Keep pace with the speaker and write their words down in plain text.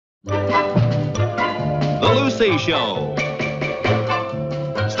The Lucy Show.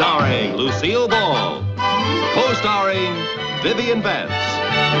 Starring Lucille Ball. Co-starring Vivian Vance.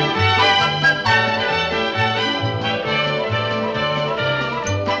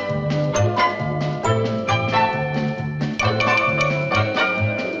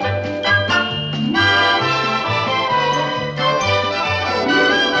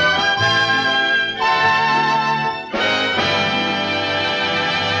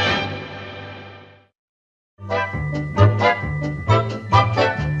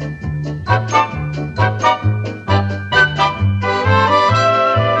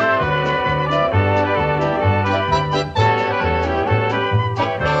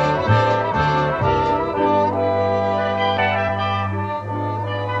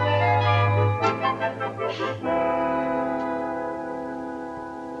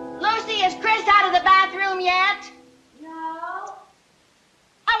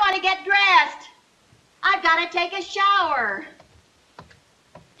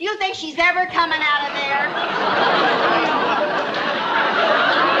 She's ever coming out of there.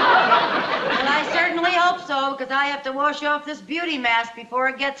 Well, I certainly hope so, because I have to wash off this beauty mask before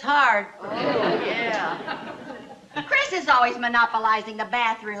it gets hard. Oh, yeah. Chris is always monopolizing the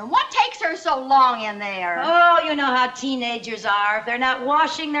bathroom. What takes her so long in there? Oh, you know how teenagers are. If they're not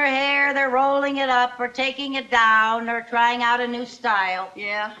washing their hair, they're rolling it up or taking it down or trying out a new style.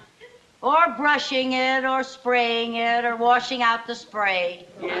 Yeah. Or brushing it, or spraying it, or washing out the spray.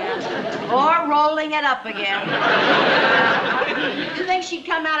 Yeah. Or rolling it up again. You think she'd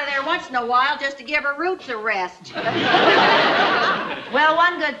come out of there once in a while just to give her roots a rest? Well,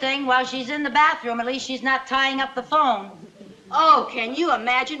 one good thing, while she's in the bathroom, at least she's not tying up the phone. Oh, can you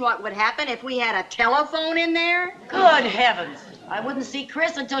imagine what would happen if we had a telephone in there? Good heavens. I wouldn't see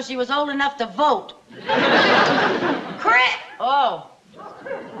Chris until she was old enough to vote. Chris! Oh.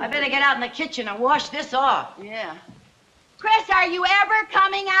 I better get out in the kitchen and wash this off. Yeah. Chris, are you ever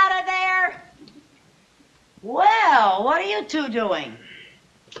coming out of there? Well, what are you two doing?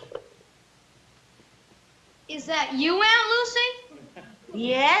 Is that you, Aunt Lucy?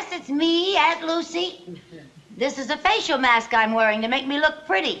 Yes, it's me, Aunt Lucy. This is a facial mask I'm wearing to make me look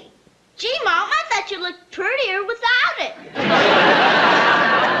pretty. Gee, Mom, I thought you looked prettier without it.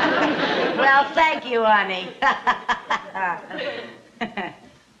 Well, thank you, honey.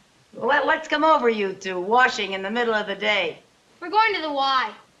 What's come over you two, washing in the middle of the day? We're going to the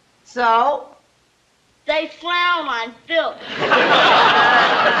Y. So? They frown on filth.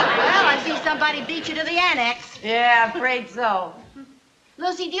 Well, I see somebody beat you to the annex. Yeah, I'm afraid so.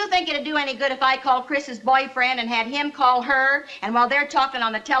 Lucy, do you think it'd do any good if I called Chris's boyfriend and had him call her, and while they're talking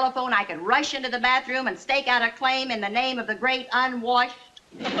on the telephone, I could rush into the bathroom and stake out a claim in the name of the great unwashed?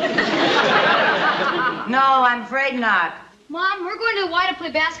 No, I'm afraid not. Mom, we're going to the Y to play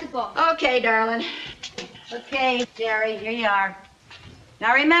basketball. Okay, darling. Okay, Jerry, here you are.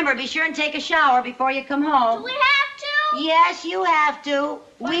 Now remember, be sure and take a shower before you come home. Do we have to? Yes, you have to.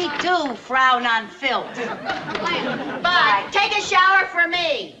 We too frown on filth. Bye. Take a shower for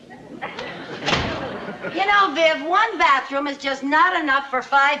me. You know, Viv, one bathroom is just not enough for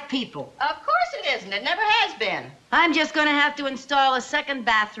 5 people. Of course it isn't. It never has been. I'm just going to have to install a second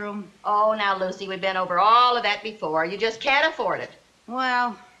bathroom. Oh, now, Lucy, we've been over all of that before. You just can't afford it.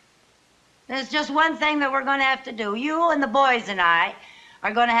 Well, there's just one thing that we're going to have to do. You and the boys and I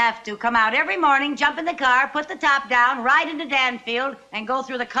are going to have to come out every morning, jump in the car, put the top down, ride into Danfield, and go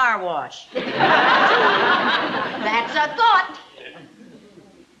through the car wash. That's a thought.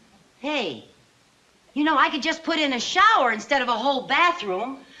 Hey, you know, I could just put in a shower instead of a whole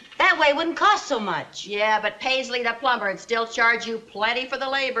bathroom. That way it wouldn't cost so much. Yeah, but Paisley the plumber would still charge you plenty for the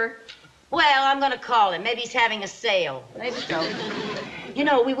labor. Well, I'm going to call him. Maybe he's having a sale. Maybe so. You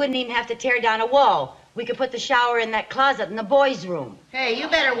know, we wouldn't even have to tear down a wall. We could put the shower in that closet in the boys' room. Hey, you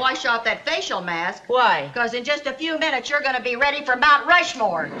better wash off that facial mask. Why? Because in just a few minutes, you're going to be ready for Mount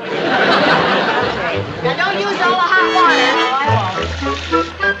Rushmore. Okay. Now, don't use all the hot water.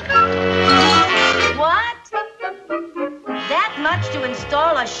 What? That much to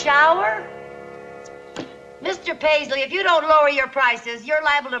install a shower? Mr. Paisley, if you don't lower your prices, you're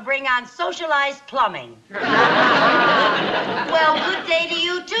liable to bring on socialized plumbing. Well, good day to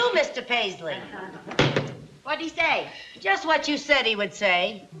you too, Mr. Paisley. What'd he say? Just what you said he would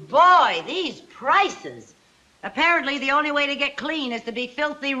say. Boy, these prices. Apparently, the only way to get clean is to be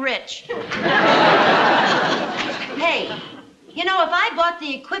filthy rich. Hey, you know, if I bought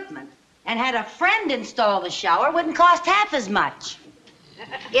the equipment and had a friend install the shower, it wouldn't cost half as much.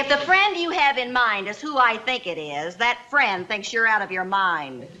 If the friend you have in mind is who I think it is, that friend thinks you're out of your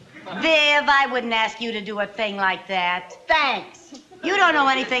mind. Viv, I wouldn't ask you to do a thing like that. Thanks. You don't know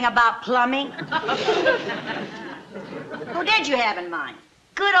anything about plumbing. Who did you have in mind?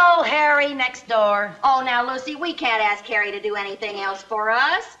 Good old Harry next door. Oh, now, Lucy, we can't ask Harry to do anything else for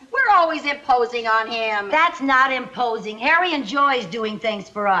us. We're always imposing on him. That's not imposing. Harry enjoys doing things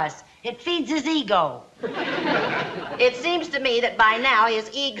for us. It feeds his ego. It seems to me that by now his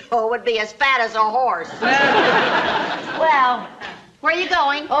ego would be as fat as a horse. Well, Where are you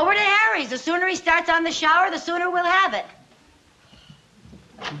going? over to Harry's. The sooner he starts on the shower, the sooner we'll have it.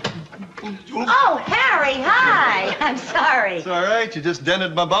 Oh, Harry, hi. I'm sorry. It's all right. You just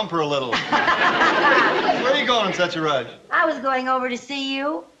dented my bumper a little. Where are you going in such a rush? I was going over to see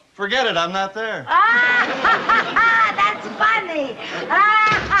you. Forget it. I'm not there. Ah, that's funny.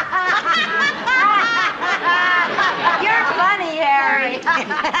 You're funny, Harry.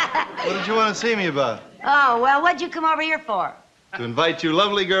 What did you want to see me about? Oh, well, what'd you come over here for? To invite you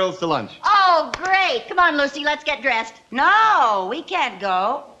lovely girls to lunch. Oh, great. Come on, Lucy, let's get dressed. No, we can't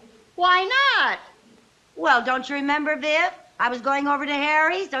go. Why not? Well, don't you remember, Viv? I was going over to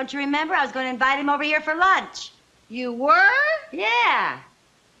Harry's. Don't you remember? I was going to invite him over here for lunch. You were? Yeah.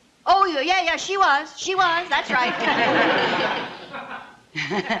 Oh, yeah, she was. She was, that's right.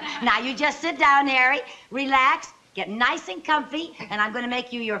 Now, you just sit down, Harry, relax, get nice and comfy, and I'm going to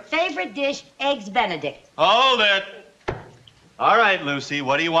make you your favorite dish, Eggs Benedict. Hold it. All right, Lucy,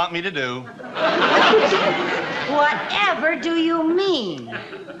 what do you want me to do? Whatever do you mean?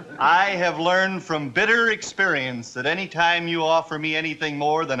 I have learned from bitter experience that any time you offer me anything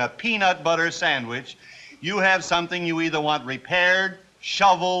more than a peanut butter sandwich, you have something you either want repaired,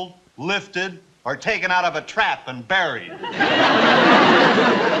 shoveled, lifted, or taken out of a trap and buried.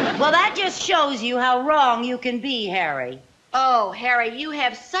 Well, that just shows you how wrong you can be, Harry. Oh, Harry, you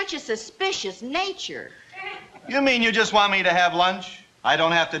have such a suspicious nature. You mean you just want me to have lunch? I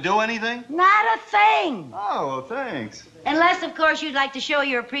don't have to do anything? Not a thing. Oh, well, thanks. Unless, of course, you'd like to show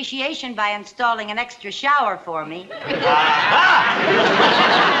your appreciation by installing an extra shower for me.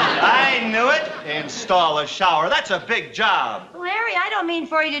 I knew it. Install a shower. That's a big job. Well, Harry, I don't mean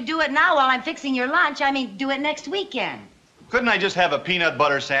for you to do it now while I'm fixing your lunch. I mean, do it next weekend. Couldn't I just have a peanut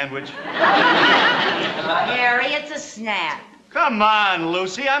butter sandwich? Harry, it's a snap. Come on,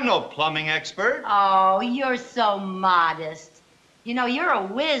 Lucy. I'm no plumbing expert. Oh, you're so modest. You know, you're a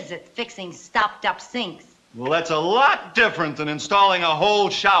whiz at fixing stopped-up sinks. Well, that's a lot different than installing a whole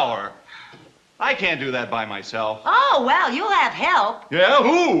shower. I can't do that by myself. Oh, well, you'll have help. Yeah,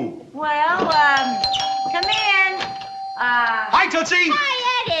 who? Well, come in. Hi, Tootsie.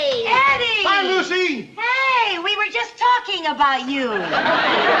 Hi, Eddie. Eddie! Hi, Lucy. Hey, we were just talking about you.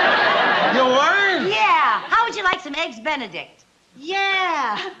 You were? Yeah. How would you like some Eggs Benedict?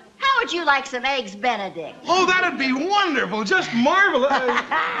 Yeah. How would you like some Eggs Benedict? Oh, that'd be wonderful. Just marvelous.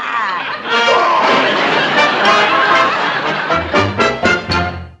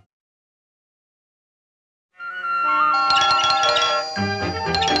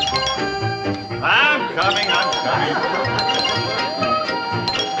 I'm coming.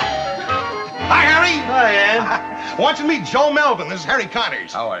 Hi, Harry. Hi, Ed. Want you to meet Joe Melvin. This is Harry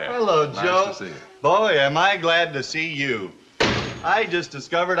Connors. How are you? Hello, Nice Joe. to see you. Boy, am I glad to see you. I just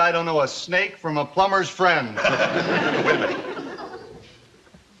discovered I don't know a snake from a plumber's friend. Wait a minute.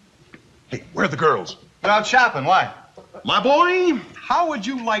 Hey, where are the girls? They're out shopping. Why? My boy, how would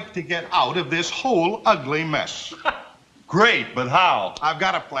you like to get out of this whole ugly mess? Great, but how? I've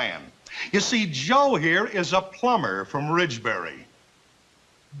got a plan. You see, Joe here is a plumber from Ridgebury.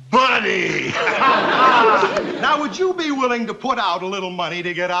 Buddy! Now, would you be willing to put out a little money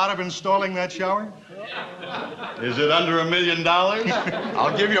to get out of installing that shower? Is it under $1 million?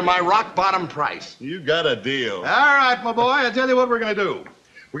 I'll give you my rock bottom price. You got a deal. All right, my boy, I tell you what we're going to do.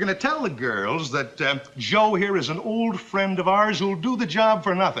 We're going to tell the girls that Joe here is an old friend of ours who'll do the job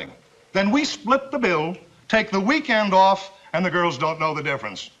for nothing. Then we split the bill, take the weekend off, and the girls don't know the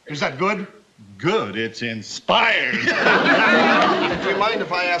difference. Is that good? Good. It's inspired. Do you mind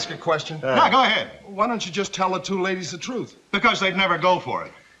if I ask a question? No, go ahead. Why don't you just tell the two ladies the truth? Because they'd never go for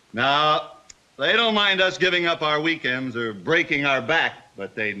it. Now, they don't mind us giving up our weekends or breaking our back,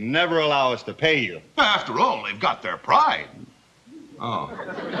 but they never allow us to pay you. After all, they've got their pride. Oh.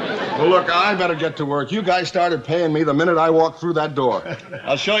 Well, look, I better get to work. You guys started paying me the minute I walked through that door.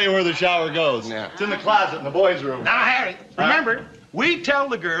 I'll show you where the shower goes. Yeah. It's in the closet in the boys' room. Now, Harry, remember, we tell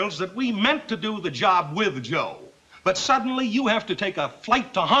the girls that we meant to do the job with Joe. But suddenly you have to take a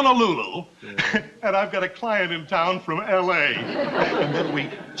flight to Honolulu, and I've got a client in town from L.A. And then we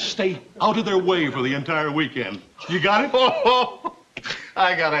stay out of their way for the entire weekend. You got it? Oh,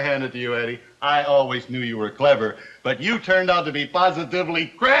 I gotta hand it to you, Eddie. I always knew you were clever, but you turned out to be positively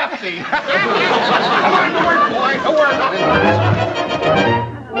crafty. Come on, to work, boy, to work.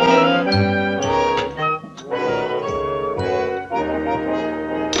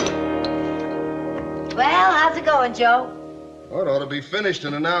 Well, how's it going, Joe? Oh, it ought to be finished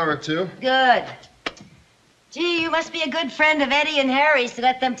in an hour or two. Good. Gee, you must be a good friend of Eddie and Harry's to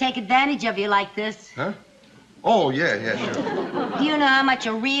let them take advantage of you like this. Huh? Oh, yeah, sure. Do you know how much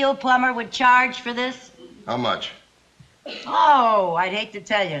a real plumber would charge for this? How much? Oh, I'd hate to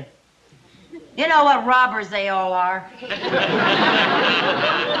tell you. You know what robbers they all are.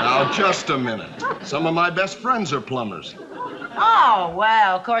 Now, just a minute. Some of my best friends are plumbers. Oh,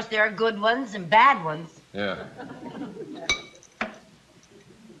 well, of course there are good ones and bad ones. Yeah.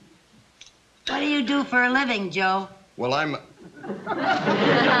 What do you do for a living, Joe? Well, I'm... Well,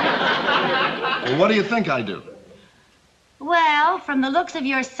 what do you think I do? Well, from the looks of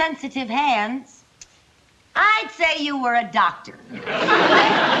your sensitive hands, I'd say you were a doctor. You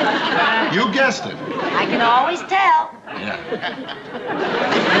guessed it. I can always tell. Yeah.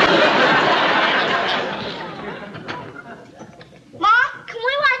 Mom, can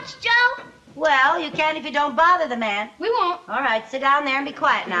we watch Joe? Well, you can if you don't bother the man. We won't. All right, sit down there and be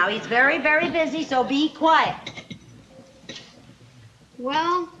quiet now. He's very, very busy, so be quiet.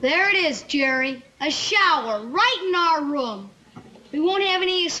 Well, there it is, Jerry. A shower right in our room. We won't have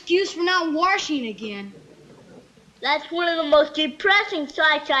any excuse for not washing again. That's one of the most depressing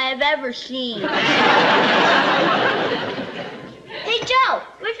sights I have ever seen. Hey, Joe,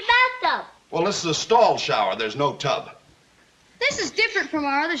 where's the bathtub? Well, this is a stall shower. There's no tub. This is different from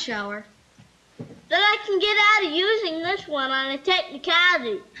our other shower. Then I can get out of using this one on a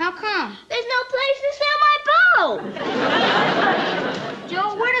technicality. How come? There's no place to sell my boat.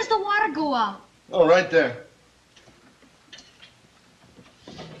 Joe, where does the water go out? Oh, right there.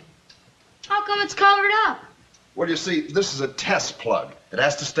 How come it's covered up? Well, you see, this is a test plug. It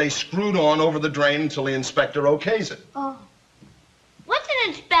has to stay screwed on over the drain until the inspector okays it. Oh. What's an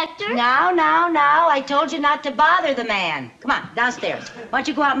inspector? Now, I told you not to bother the man. Come on, downstairs. Why don't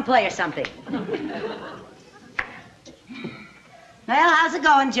you go out and play or something? Well, how's it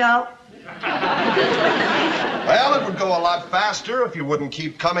going, Joe? Well, it would go a lot faster if you wouldn't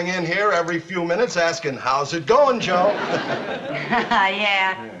keep coming in here every few minutes asking, how's it going, Joe?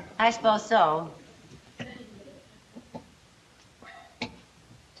 Yeah, I suppose so.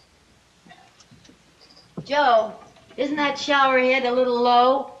 Joe, isn't that shower head a little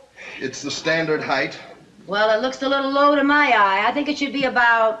low? It's the standard height. Well, it looks a little low to my eye. I think it should be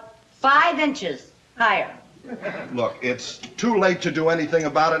about 5 inches higher. Look, it's too late to do anything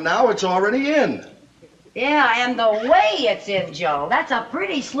about it now. It's already in. Yeah, and the way it's in, Joe. That's a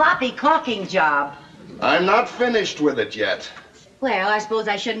pretty sloppy caulking job. I'm not finished with it yet. Well, I suppose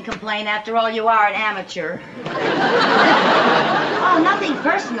I shouldn't complain. After all, you are an amateur. Oh, nothing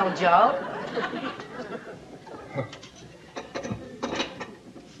personal, Joe.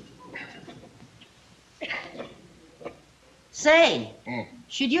 Say,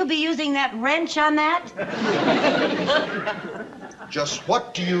 should you be using that wrench on that? Just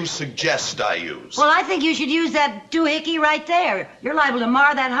what do you suggest I use? Well, I think you should use that doohickey right there. You're liable to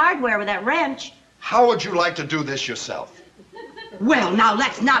mar that hardware with that wrench. How would you like to do this yourself? Well, now,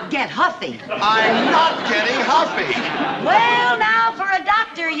 let's not get huffy. I'm not getting huffy. Well, now, for a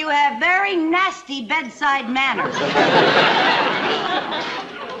doctor, you have very nasty bedside manners.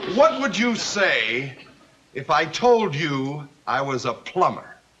 What would you say if I told you I was a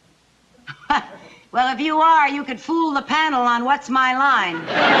plumber? Well, if you are, you could fool the panel on What's My Line.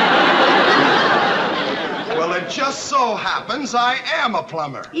 Well, it just so happens I am a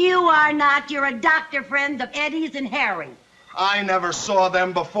plumber. You are not. You're a doctor friend of Eddie's and Harry. I never saw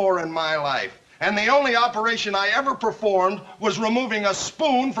them before in my life. And the only operation I ever performed was removing a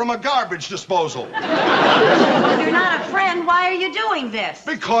spoon from a garbage disposal. If you're not a friend, why are you doing this?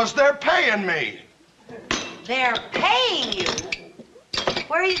 Because they're paying me. They're paying you?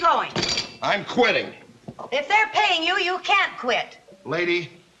 Where are you going? I'm quitting. If they're paying you, you can't quit.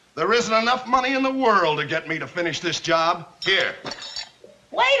 Lady, there isn't enough money in the world to get me to finish this job. Here.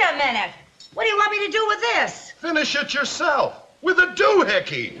 Wait a minute. What do you want me to do with this? Finish it yourself with a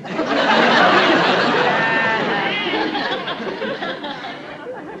doohickey.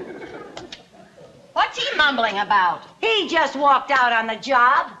 What's he mumbling about? He just walked out on the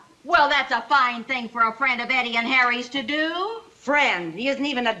job. Well, that's a fine thing for a friend of Eddie and Harry's to do. Friend. He isn't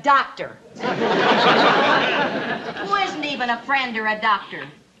even a doctor. Who isn't even a friend or a doctor?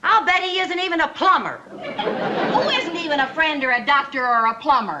 I'll bet he isn't even a plumber. Who isn't even a friend or a doctor or a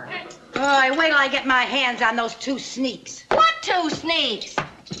plumber? Oh, wait till I get my hands on those 2 sneaks. What 2 sneaks?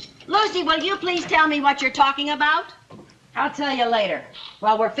 Lucy, will you please tell me what you're talking about? I'll tell you later,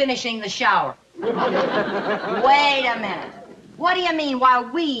 while we're finishing the shower. Wait a minute. What do you mean, while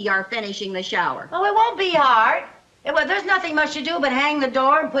we are finishing the shower? Oh, it won't be hard. There's nothing much to do but hang the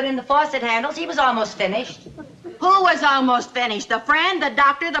door and put in the faucet handles. He was almost finished. Who was almost finished? The friend, the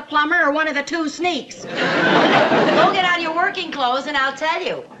doctor, the plumber, or one of the two sneaks? Go get out your working clothes and I'll tell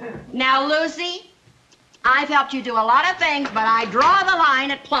you. Now, Lucy, I've helped you do a lot of things, but I draw the line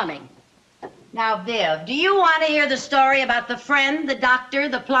at plumbing. Now, Viv, do you want to hear the story about the friend, the doctor,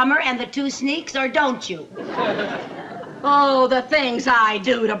 the plumber, and the two sneaks, or don't you? Oh, the things I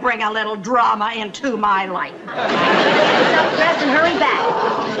do to bring a little drama into my life. Get yourself dressed and hurry back.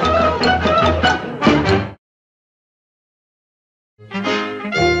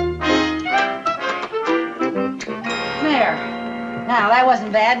 There. Now, that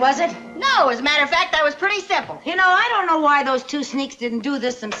wasn't bad, was it? No, as a matter of fact, that was pretty simple. You know, I don't know why those two sneaks didn't do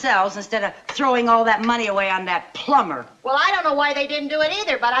this themselves instead of throwing all that money away on that plumber. Well, I don't know why they didn't do it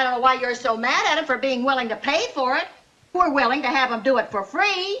either, but I don't know why you're so mad at them for being willing to pay for it. We're willing to have them do it for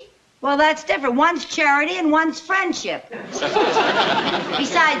free. Well, that's different. One's charity and one's friendship.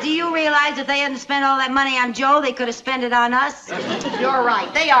 Besides, do you realize if they hadn't spent all that money on Joe, they could have spent it on us? You're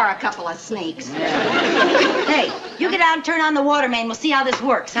right. They are a couple of sneaks. Hey, you get out and turn on the water main. We'll see how this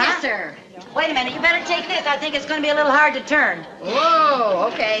works, huh? Yes, sir. Wait a minute. You better take this. I think it's going to be a little hard to turn. Whoa,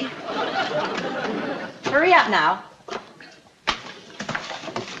 okay. Hurry up now.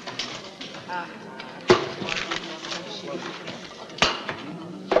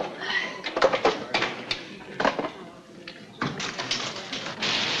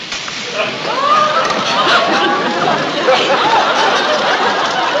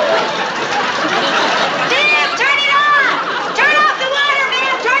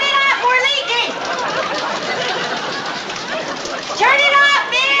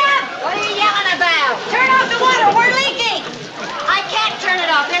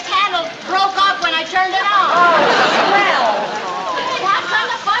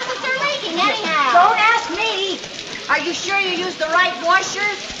 Are you sure you used the right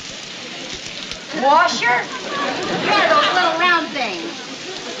washers? Washer? Yeah, those little round things.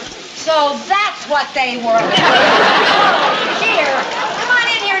 So that's what they were. Here, come on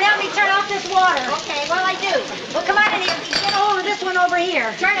in here and help me turn off this water. Okay, well, I do. Well, come on in here. Get a hold of this one over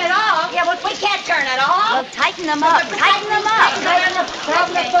here. Turn it off? Yeah, well, We can't turn it off. Well, tighten them up. Tighten them up. Tighten the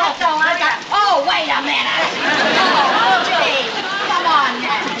that's all I got. Oh, wait a minute. Oh, gee. Come on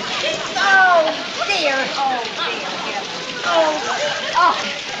now. Oh, dear. Oh, dear. Oh, oh.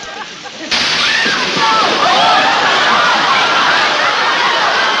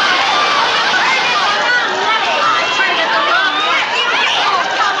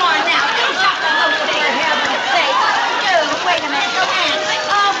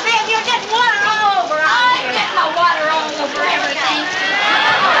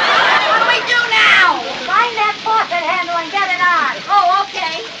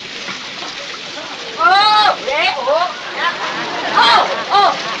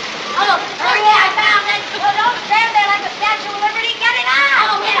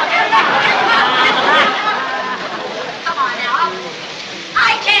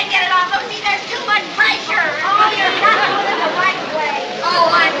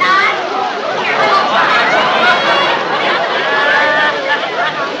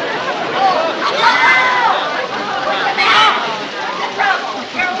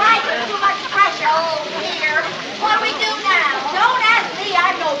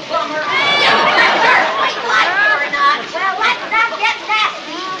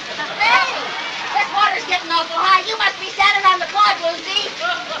 You must be standing on the clock, Lucy.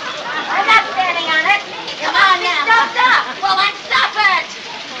 I'm not standing on it. Come on now. Stuffed up. Well, unstuff it.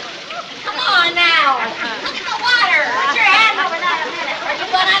 Come on now. Look at the water. Put your hand over that a minute. Are you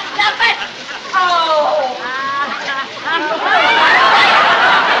going to unstuff it? Oh.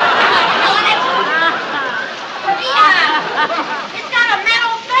 Yeah. It's got a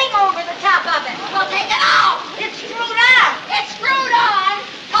metal thing over the top of it. Well, take it off. It's screwed up. It's screwed on.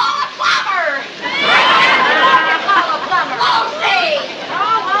 Call a plumber. Lucy!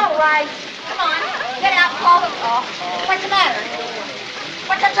 Oh, all right. Come on, get out and call the... Oh, what's the matter?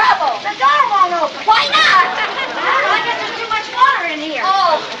 What's the trouble? The door won't open. Why not? I guess there's too much water in here.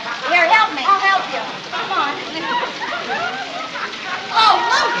 Oh, Here, help me. I'll help you. Come on. Oh,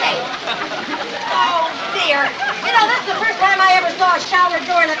 Lucy! Oh, dear. You know, this is the first time I ever saw a shower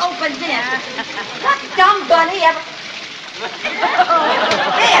door that opens in. What dumb bunny ever...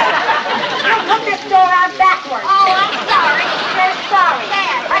 There! You put this door on backwards. Oh, I'm sorry. You're sorry.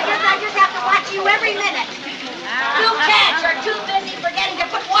 Dad. I just have to watch you every minute. You cats are too busy forgetting to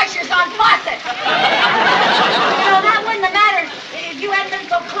put washers on faucets. You know, that wouldn't have mattered if you hadn't been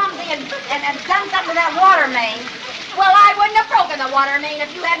so clumsy and done something to that water main. Well, I wouldn't have water main if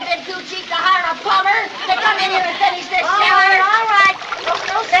you hadn't been too cheap to hire a plumber to come in here and finish this shower. All right.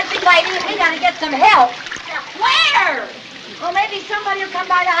 No sense in fighting. We gotta get some help. Where? Well, maybe somebody will come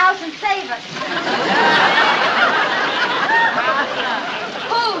by the house and save us.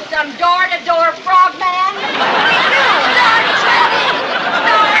 Who? Some door-to-door frogman? Start treading!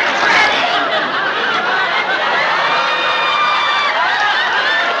 Start treading!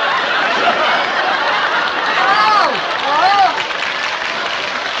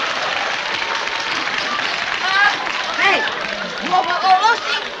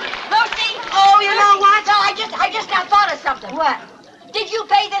 Lucy! Oh, you know what? No, I just now thought of something. What? Did you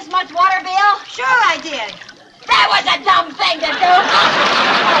pay this much water bill? Sure I did. That was a dumb thing to do.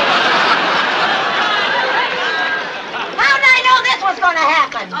 How did I know this was going to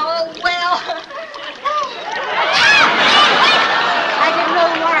happen? Oh, well. I didn't know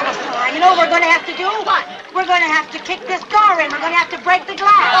the water was so high. You know what we're going to have to do? What? We're going to have to kick this door in. We're going to have to break the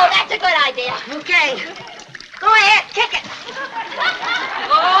glass. Oh, that's a good idea. Okay. Go ahead, kick it.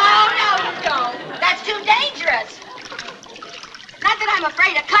 Oh, no, you don't. That's too dangerous. Not that I'm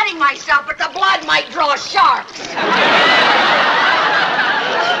afraid of cutting myself, but the blood might draw sharks.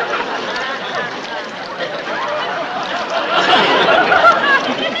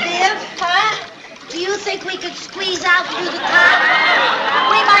 Viv, do you think we could squeeze out through the top?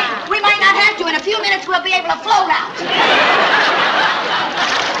 We might not have to. In a few minutes, we'll be able to float out.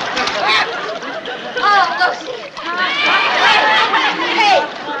 Oh, Lucy. Hey,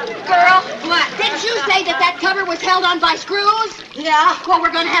 girl. What? Didn't you say that cover was held on by screws? Yeah. Well,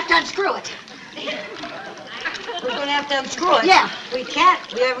 we're going to have to unscrew it. We're going to have to unscrew it. Yeah. We can't.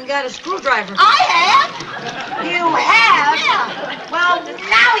 We haven't got a screwdriver. I have. You have? Yeah. Well,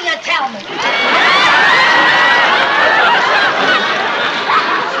 now you tell me.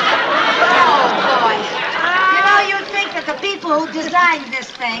 Oh, boy. You know, you'd think that the people who designed this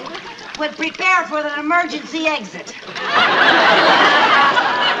thing would prepare for an emergency exit.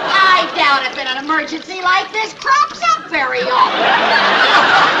 I doubt if an emergency like this crops up very often.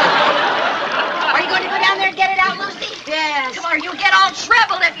 Are you going to go down there and get it out, Lucy? Yes. Come on, you'll get all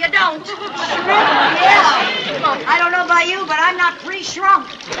shriveled if you don't. Yeah. Come on. I don't know about you, but I'm not pre-shrunk.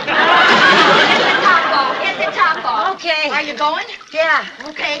 Hit the top ball. Hit the top ball. Okay. Are you going? Yeah.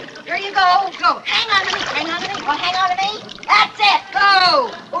 Okay. Here you go. Go. Hang on to me. Hang on to me. Well, hang on to me. That's it.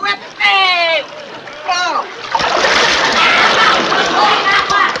 Go. Whip. Hey. Go.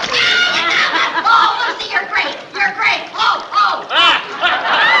 Oh, Lucy, you're great. You're great. Oh.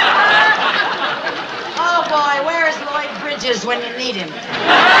 Oh, boy, where's Lloyd Bridges when you need him? Come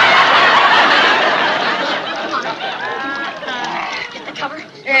on. Get the cover.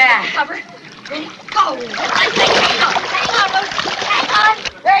 Yeah. Get the cover. Ready? Go. Hang on, Lucy. Hang on.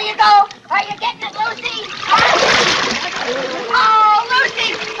 There you go. Are you getting it, Lucy? Oh,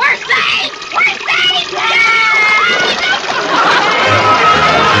 Lucy, we're safe. We're safe.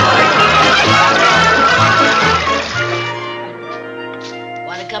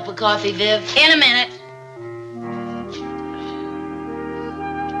 Want a cup of coffee, Viv? In a minute.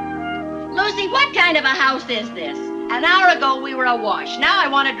 Lucy, what kind of a house is this? An hour ago, we were awash. Now I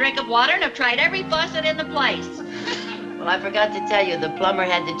want a drink of water, and I've tried every faucet in the place. Well, I forgot to tell you, the plumber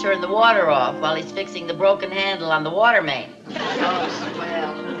had to turn the water off while he's fixing the broken handle on the water main. Oh,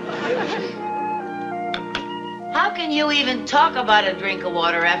 swell. How can you even talk about a drink of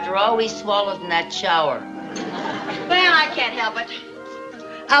water after all we swallowed in that shower? Well, I can't help it.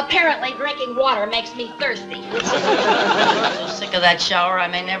 Apparently, drinking water makes me thirsty. I'm so sick of that shower, I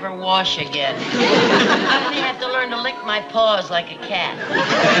may never wash again. I may have to learn to lick my paws like a cat.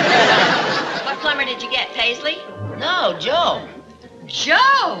 What plumber did you get, Paisley? No, Joe.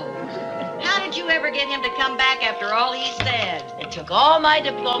 Joe! How did you ever get him to come back after all he said? It took all my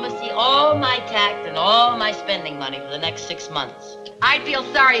diplomacy, all my tact, and all my spending money for the next 6 months. I'd feel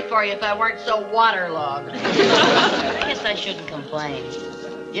sorry for you if I weren't so waterlogged. I guess I shouldn't complain.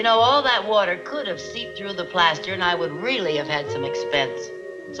 You know, all that water could have seeped through the plaster, and I would really have had some expense.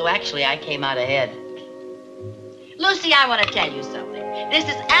 So actually, I came out ahead. Lucy, I want to tell you something. This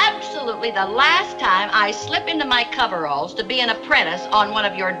is absolutely the last time I slip into my coveralls to be an apprentice on one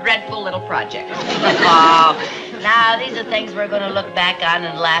of your dreadful little projects. Oh, now these are things we're going to look back on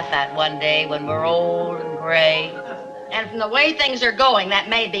and laugh at one day when we're old and gray. And from the way things are going, that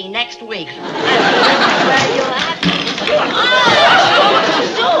may be next week.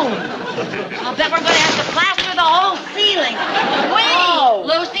 Soon. I'll bet we're going to have to plaster the whole ceiling. Wait,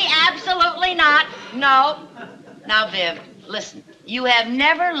 Lucy, absolutely not. No. Now, Viv, listen. You have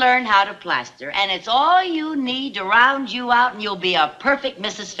never learned how to plaster, and it's all you need to round you out, and you'll be a perfect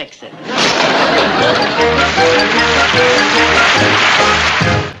Mrs. Fix-It.